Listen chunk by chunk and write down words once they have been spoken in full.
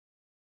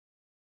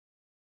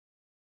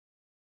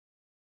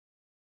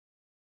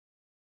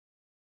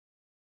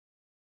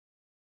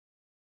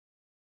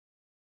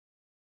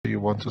you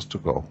want us to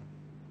go?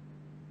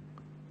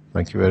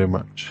 Thank you very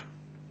much.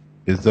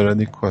 Is there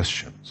any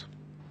questions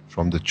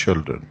from the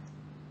children?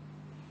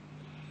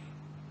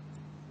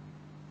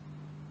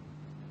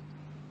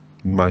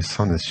 My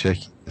son is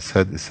shaking his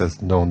head. He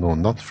says, no, no,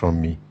 not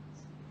from me.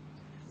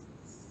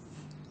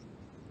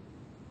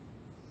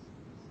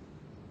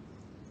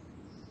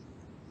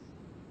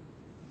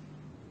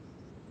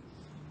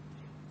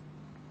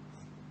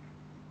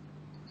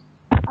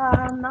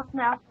 Not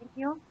now, thank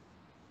you.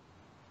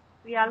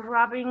 We are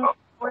rubbing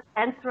our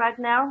hands right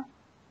now,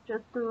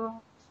 just to...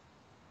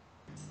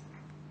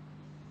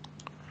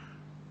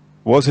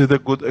 Was it a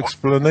good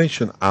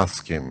explanation?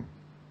 Ask him.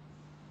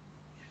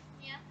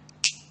 Yeah.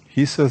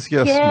 He says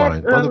yes,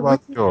 mine. What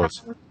about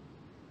yours?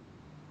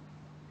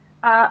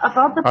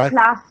 About the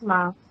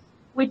plasma.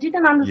 We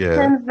didn't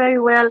understand very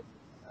well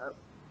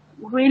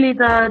really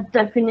the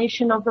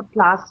definition of the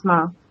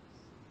plasma.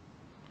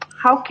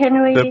 How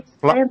can we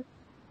explain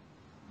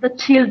the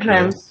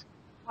children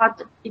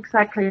what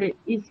exactly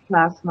is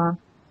plasma?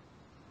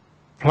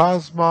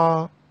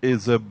 Plasma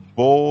is a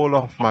ball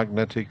of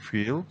magnetic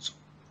fields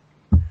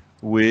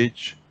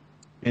which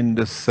in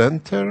the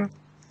center,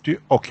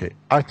 okay,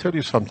 I tell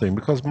you something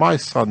because my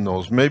son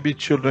knows, maybe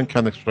children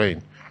can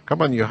explain.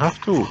 Come on, you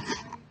have to. I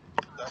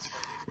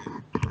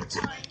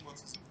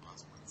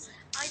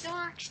don't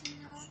actually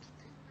know what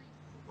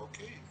to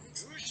Okay, you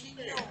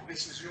explain.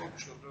 This is your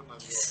children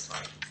and your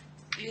time.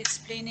 You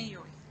explain it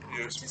your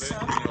You explain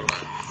in your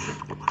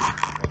language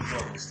what you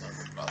understand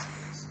the plasma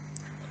is.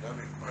 And then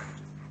we find.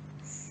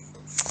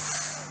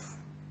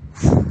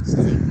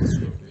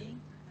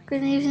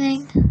 Good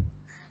evening.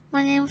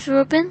 My name is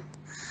Ruben.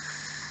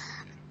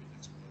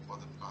 What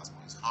the plasma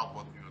is,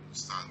 what do you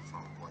understand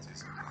from what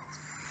is a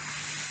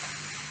plasma?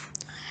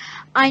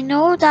 I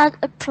know that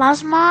a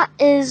plasma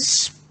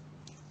is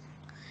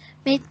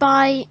made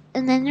by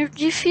an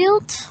energy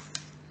field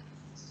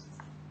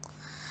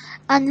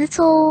and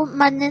little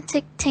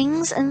magnetic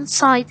things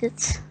inside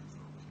it.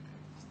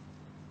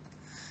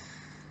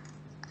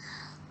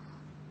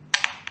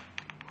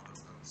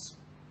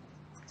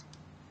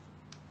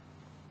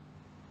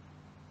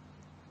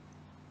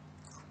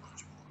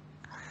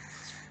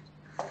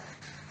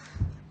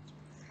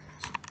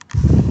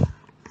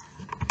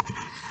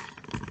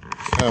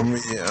 Can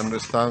we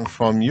understand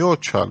from your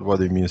child what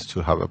it means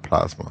to have a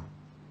plasma?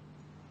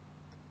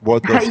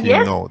 What does he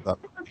know that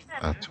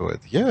add to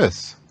it?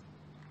 Yes.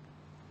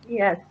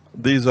 Yes.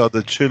 These are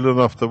the children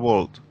of the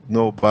world.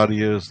 No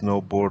barriers,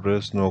 no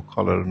borders, no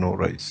color, no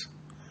race.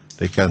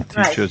 They can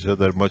teach each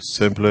other much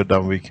simpler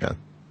than we can.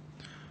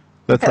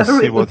 Let us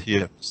see what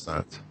he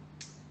understands.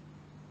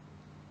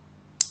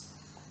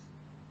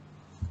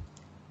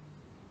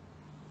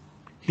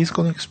 He's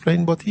going to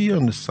explain what he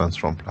understands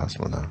from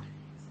plasma now.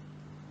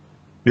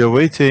 We are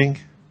waiting.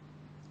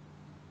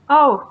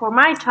 Oh, for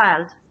my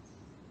child.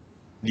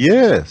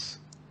 Yes.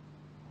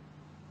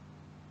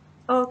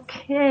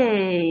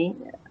 Okay.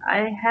 I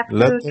have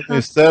Let to... them,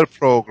 it's their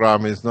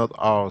program, is not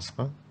ours,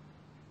 huh?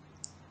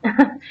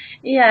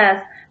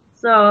 Yes.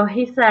 So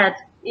he said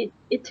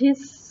it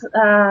is...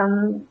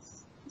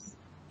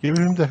 Give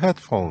him the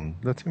headphone.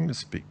 Let him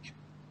speak.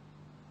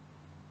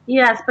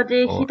 Yes, but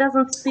he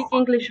doesn't speak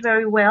English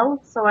very well,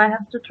 so I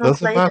have to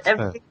translate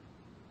everything.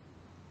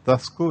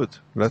 That's good.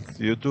 Let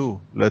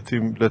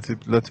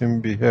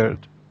him be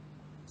heard.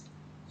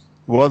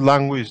 What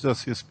language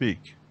does he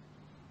speak?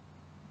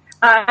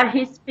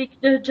 He speaks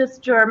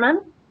just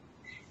German,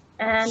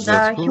 and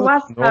he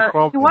was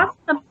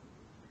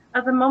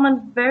at the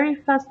moment very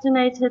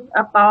fascinated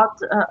about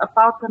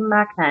the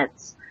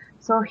magnets.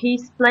 So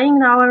he's playing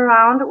now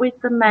around with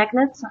the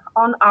magnets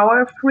on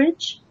our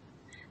fridge,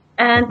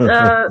 and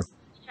yeah,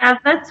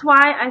 that's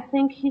why I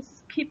think he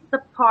skipped the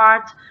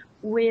part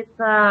with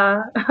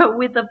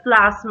the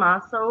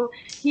plasma. So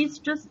he's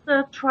just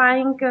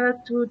trying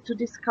to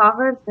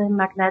discover the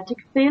magnetic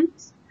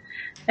fields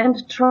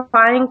and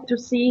trying to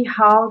see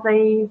how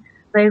they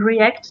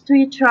react to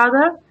each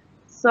other.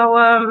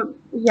 So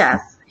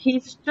yes,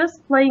 he's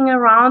just playing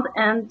around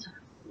and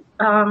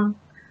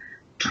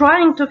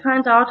trying to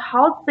find out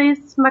how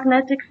these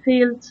magnetic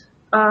fields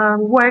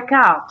work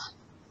out.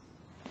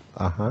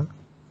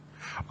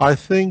 I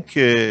think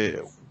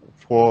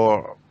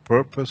for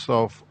purpose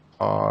of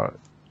our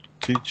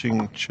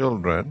teaching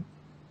children,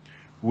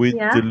 we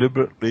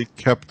deliberately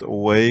kept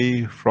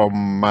away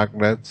from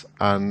magnets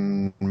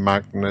and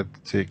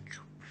magnetic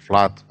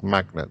flat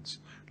magnets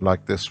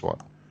like this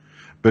one,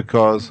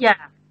 because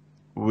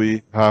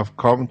we have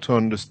come to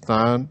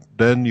understand,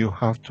 then you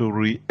have to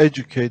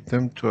re-educate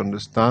them to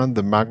understand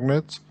the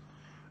magnets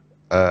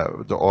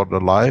or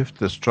the life,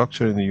 the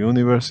structure in the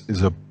universe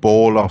is a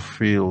ball of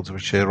fields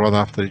which they run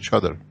after each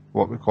other,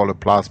 what we call a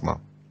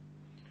plasma.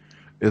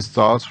 It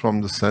starts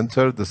from the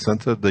center. The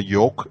center, the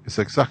yolk, is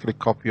exactly a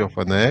copy of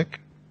an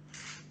egg.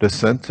 The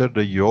center,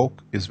 the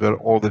yolk, is where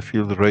all the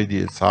field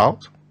radiates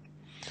out.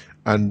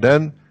 And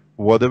then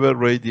whatever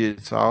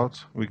radiates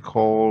out, we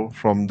call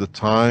from the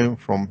time,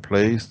 from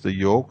place, the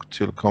yolk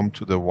till come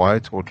to the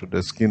white or to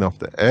the skin of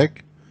the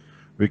egg.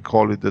 We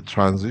call it the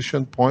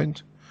transition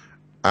point.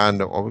 and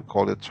what we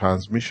call it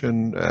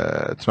transition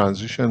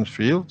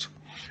field.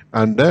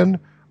 And then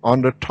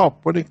on the top,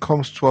 when it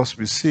comes to us,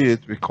 we see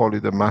it, we call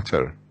it a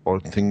matter, or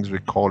things, we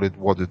call it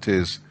what it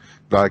is.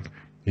 Like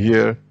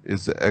here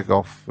is the egg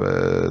of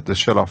the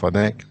shell of an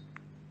egg.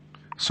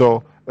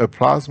 So a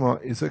plasma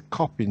is a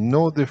copy,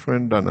 no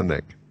different than an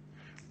egg,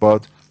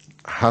 but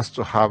has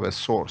to have a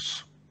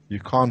source. You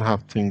can't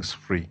have things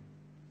free.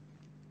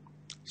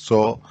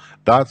 So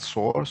that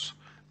source,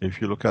 if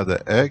you look at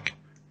the egg,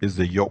 is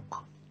the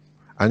yolk,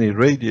 and it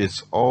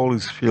radiates all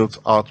its fields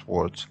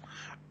outwards.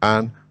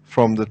 And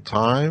from the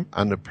time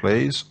and the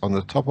place on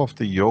the top of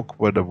the yolk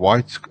where the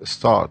white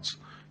starts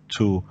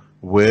to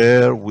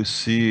where we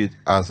see it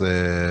as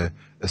a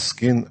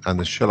skin and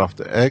the shell of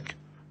the egg,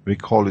 we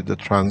call it the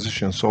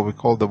transition. So we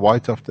call the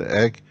white of the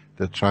egg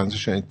the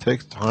transition. It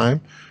takes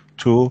time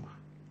to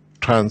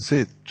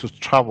transit, to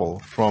travel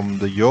from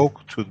the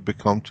yolk to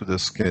become to the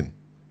skin.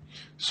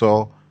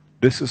 So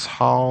this is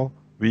how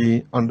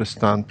we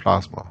understand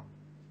plasma.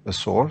 The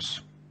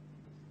source,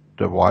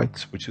 the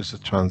white, which is the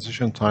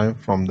transition time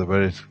from the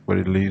where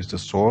it leaves the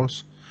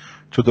source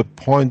to the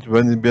point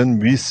when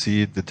we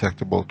see it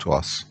detectable to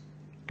us,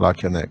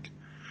 like an egg.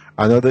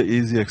 Another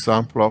easy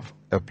example of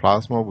a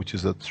plasma, which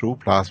is a true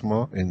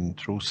plasma in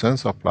true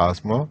sense of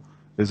plasma,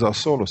 is our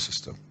solar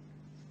system.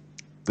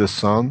 The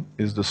sun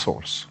is the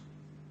source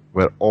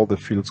where all the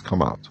fields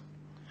come out.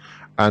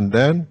 And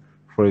then,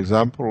 for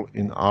example,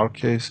 in our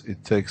case,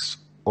 it takes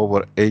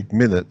over 8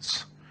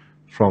 minutes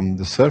from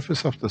the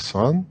surface of the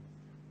sun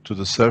to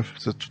the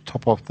surface, to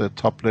top of the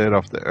top layer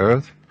of the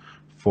earth,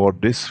 for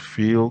this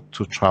field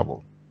to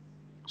travel.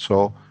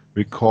 So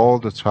we call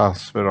the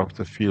transfer of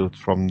the field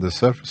from the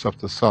surface of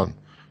the sun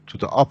to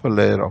the upper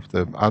layer of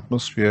the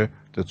atmosphere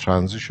the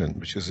transition,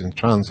 which is in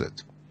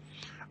transit.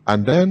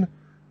 And then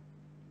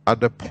at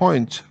the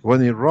point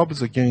when it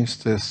rubs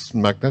against this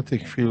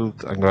magnetic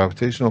field and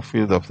gravitational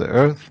field of the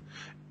earth,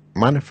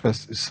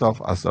 manifests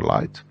itself as the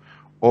light,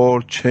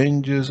 or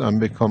changes and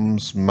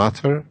becomes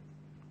matter,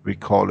 we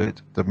call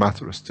it the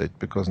matter state,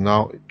 because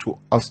now to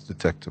us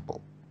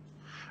detectable.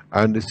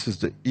 And this is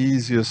the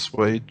easiest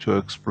way to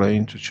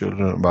explain to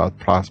children about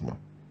plasma.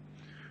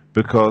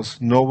 Because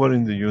nowhere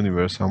in the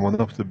universe, and one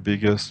of the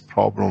biggest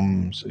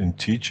problems in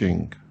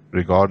teaching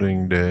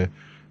regarding the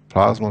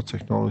plasma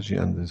technology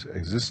and the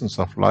existence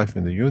of life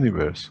in the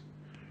universe,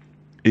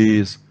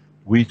 is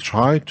we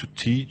try to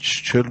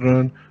teach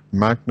children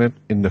magnet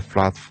in the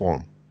flat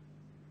form,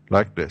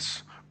 like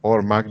this,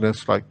 or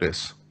magnets like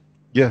this.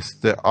 Yes,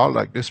 they are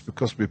like this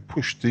because we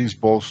push these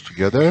balls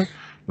together,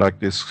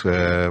 like this,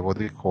 what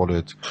do you call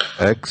it,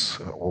 eggs,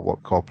 or what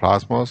we call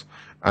plasmas,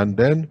 and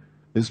then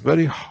it's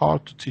very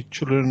hard to teach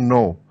children,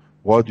 no,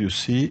 what you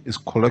see is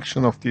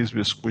collection of these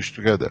we squish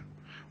together.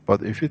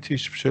 But if you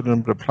teach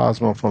children the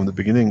plasma from the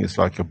beginning, it's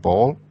like a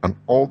ball, and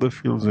all the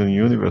fields in the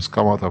universe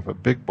come out of a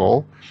big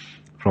ball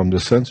from the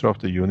center of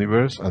the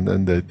universe, and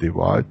then they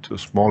divide to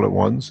smaller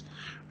ones,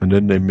 and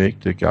then they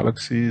make the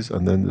galaxies,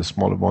 and then the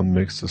smaller one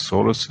makes the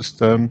solar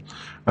system,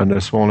 and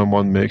the smaller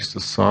one makes the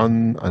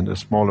sun, and the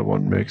smaller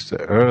one makes the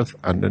earth,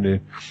 and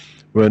then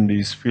when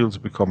these fields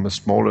become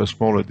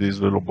smaller, these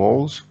little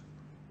balls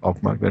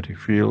of magnetic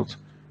fields,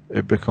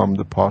 it becomes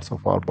the part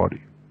of our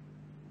body.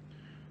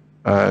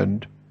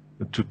 And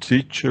to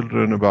teach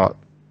children about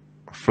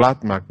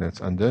flat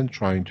magnets and then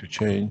trying to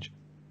change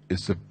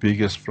is the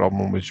biggest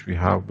problem which we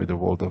have with the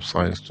world of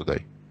science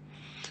today.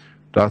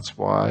 That's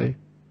why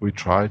we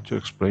try to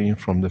explain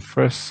from the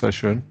first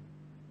session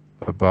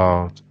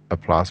about a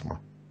plasma.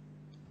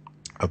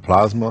 A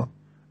plasma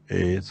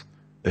is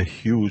a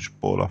huge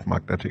ball of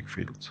magnetic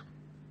fields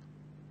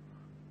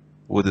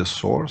with a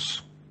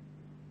source,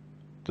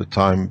 the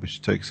time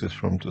which takes it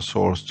from the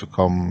source to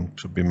come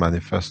to be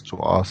manifest to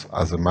us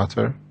as a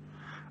matter,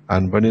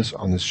 and when it's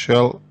on its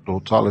shell,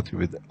 totality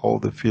with all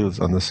the fields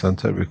on the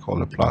center, we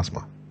call it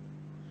plasma.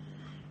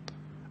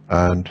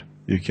 And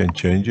you can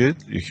change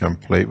it, you can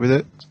play with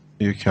it,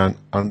 you can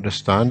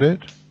understand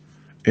it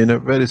in a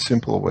very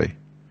simple way,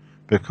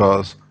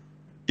 because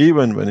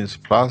even when it's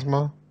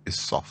plasma, it's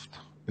soft,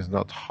 it's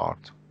not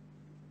hard.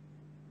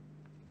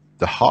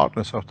 The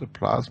hardness of the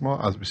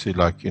plasma, as we see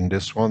like in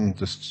this one,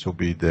 this to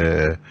be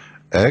the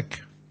egg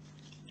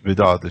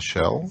without the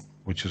shell,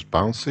 which is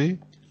bouncy,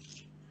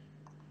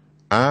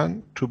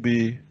 and to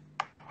be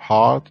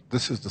hard,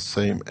 this is the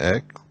same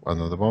egg,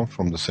 another one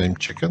from the same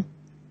chicken,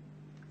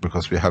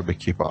 because we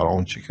keep our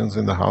own chickens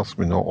in the house,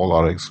 we know all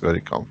our eggs where they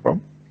come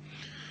from.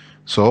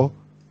 So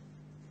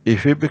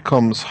if it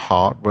becomes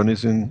hard, when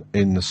it's in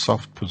a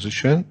soft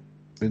position,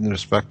 in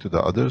respect to the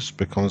others,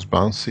 becomes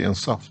bouncy and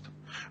soft.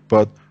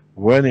 But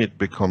when it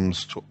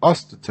becomes to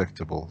us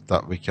detectable,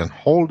 that we can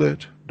hold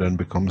it, then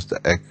becomes the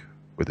egg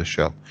with the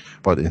shell.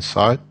 But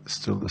inside, it's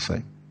still the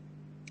same.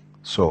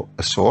 So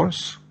a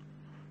source,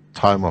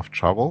 time of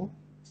travel,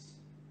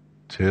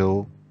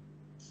 till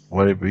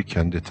where we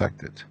can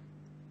detect it.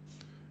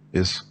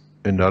 Is,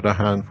 on the other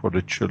hand, for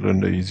the children,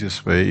 the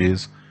easiest way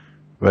is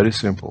very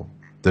simple.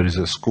 There is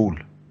a school.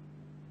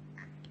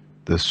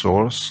 The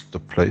source, the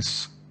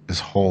place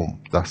is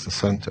home, that's the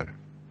center.